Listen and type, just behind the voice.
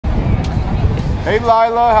Hey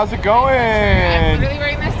Lilah, how's it going? I'm literally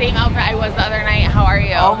wearing the same outfit I was the other night. How are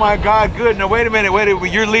you? Oh my God, good. Now wait a minute,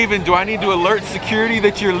 you're leaving. Do I need to alert security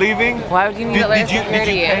that you're leaving? Why would you need to alert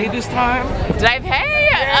security? Did you pay this time? Did I pay?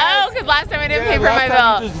 Yes. Oh, because last time I didn't pay for my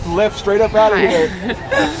bill. You just left straight up out of here.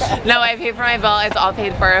 No, I paid for my bill. It's all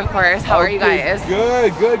paid for, of course. How are you guys?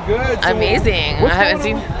 Good, good, good. So, amazing. I haven't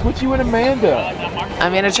seen. What's you and Amanda?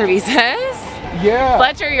 Amanda Trevejo. Yeah.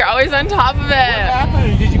 Fletcher, you're always on top of it. What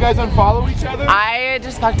happened? Did you guys unfollow each other? I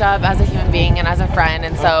just fucked up as a human being and as a friend,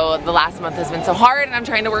 and so the last month has been so hard, and I'm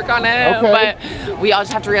trying to work on it. Okay. But we all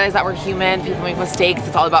just have to realize that we're human. People make mistakes.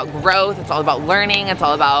 It's all about growth. It's all about learning. It's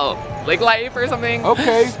all about like life or something.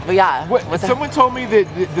 Okay. But yeah. Someone told me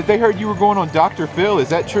that they heard you were going on Dr. Phil. Is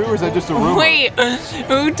that true, or is that just a rumor? Wait,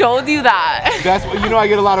 who told you that? That's what, you know, I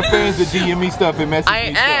get a lot of fans that DM me stuff and message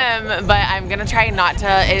me stuff. I am, but I'm gonna try not to.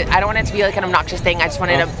 I don't want it to be like an obnoxious thing. I just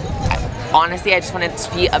wanted to. Honestly, I just wanted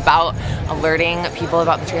to be about alerting people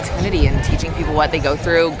about the trans community and teaching people what they go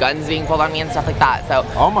through, guns being pulled on me and stuff like that. So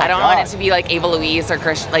I don't want it to be like Ava Louise or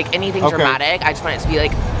Christian, like anything dramatic. I just want it to be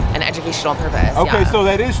like an educational purpose. Okay, so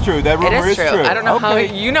that is true. That rumor is true. I don't know how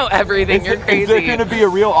you know everything. You're crazy. Is there going to be a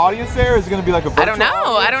real audience there? Or is it going to be like a virtual I don't know.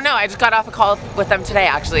 audience? I don't know. I just got off a call with them today,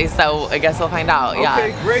 actually. So I guess we'll find out. Okay,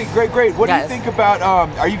 yeah. great, great, great. What do you think about?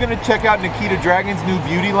 Are you going to check out Nikita Dragun's new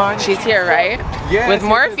beauty line? She's here, right? Yeah. With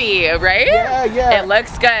Morphe, right? Yeah, yeah. It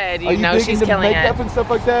looks good. You know she's killing it. Makeup and stuff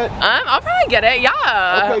like that? I'll probably get it.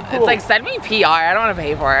 Yeah. Okay, cool. It's like send me PR. I don't want to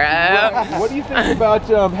pay for it. What do you think about?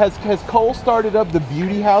 Has Cole started up the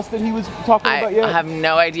beauty house that he was talking about yet? I have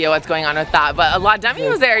no idea what's going on with that, but La Demi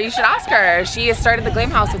was there. You should ask her. She started the Glam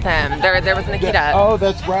House with him. They're with Nikita. Oh,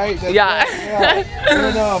 that's right. That's yeah. Right, yeah.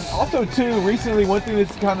 And also too, recently one thing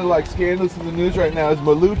that's kind of like scandalous in the news right now is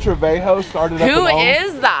Malu Trevejo started up. Who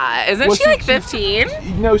is that? Isn't she like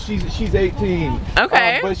 15? No, she's 18.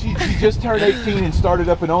 Okay. But she just turned 18 and started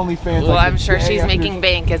up an OnlyFans. Well, I'm sure she's making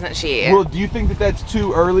bank, isn't she? Well, do you think that that's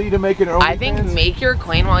too early to make an OnlyFans? I think make your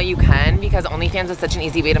coin while you can, because OnlyFans is such an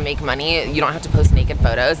easy way to make money. You don't have to post naked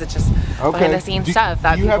photos. It's just behind the scenes stuff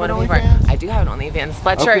that people want to pay for. I do have an OnlyFans.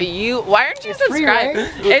 Fletcher, why aren't you subscribed?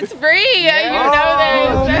 Right? It's free. Yeah. You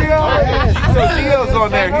know this. So Gio's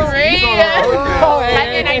on there. He's on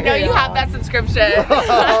Kevin, I know you have that subscription.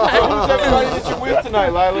 Who's everybody that you're with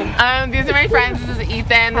tonight, Lilah? These are my friends. This is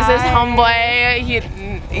Ethan. This is Homeboy.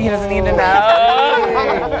 He doesn't need to know.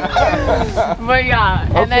 But yeah,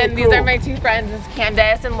 and then these are my two friends. This is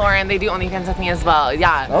Candace and Lauren. They do OnlyFans with me as well.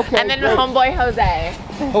 Yeah. Okay. And then Homeboy Jose.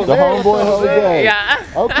 The Homeboy Jose. Yeah.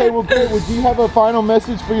 Okay, well good. Well, do you have a final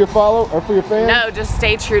message for your or for your fans? No, just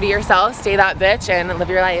stay true to yourself, stay that bitch, and live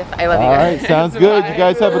your life. I love you guys. All right, sounds good. You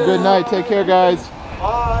guys have a good night. Take care, guys.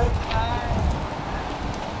 Bye.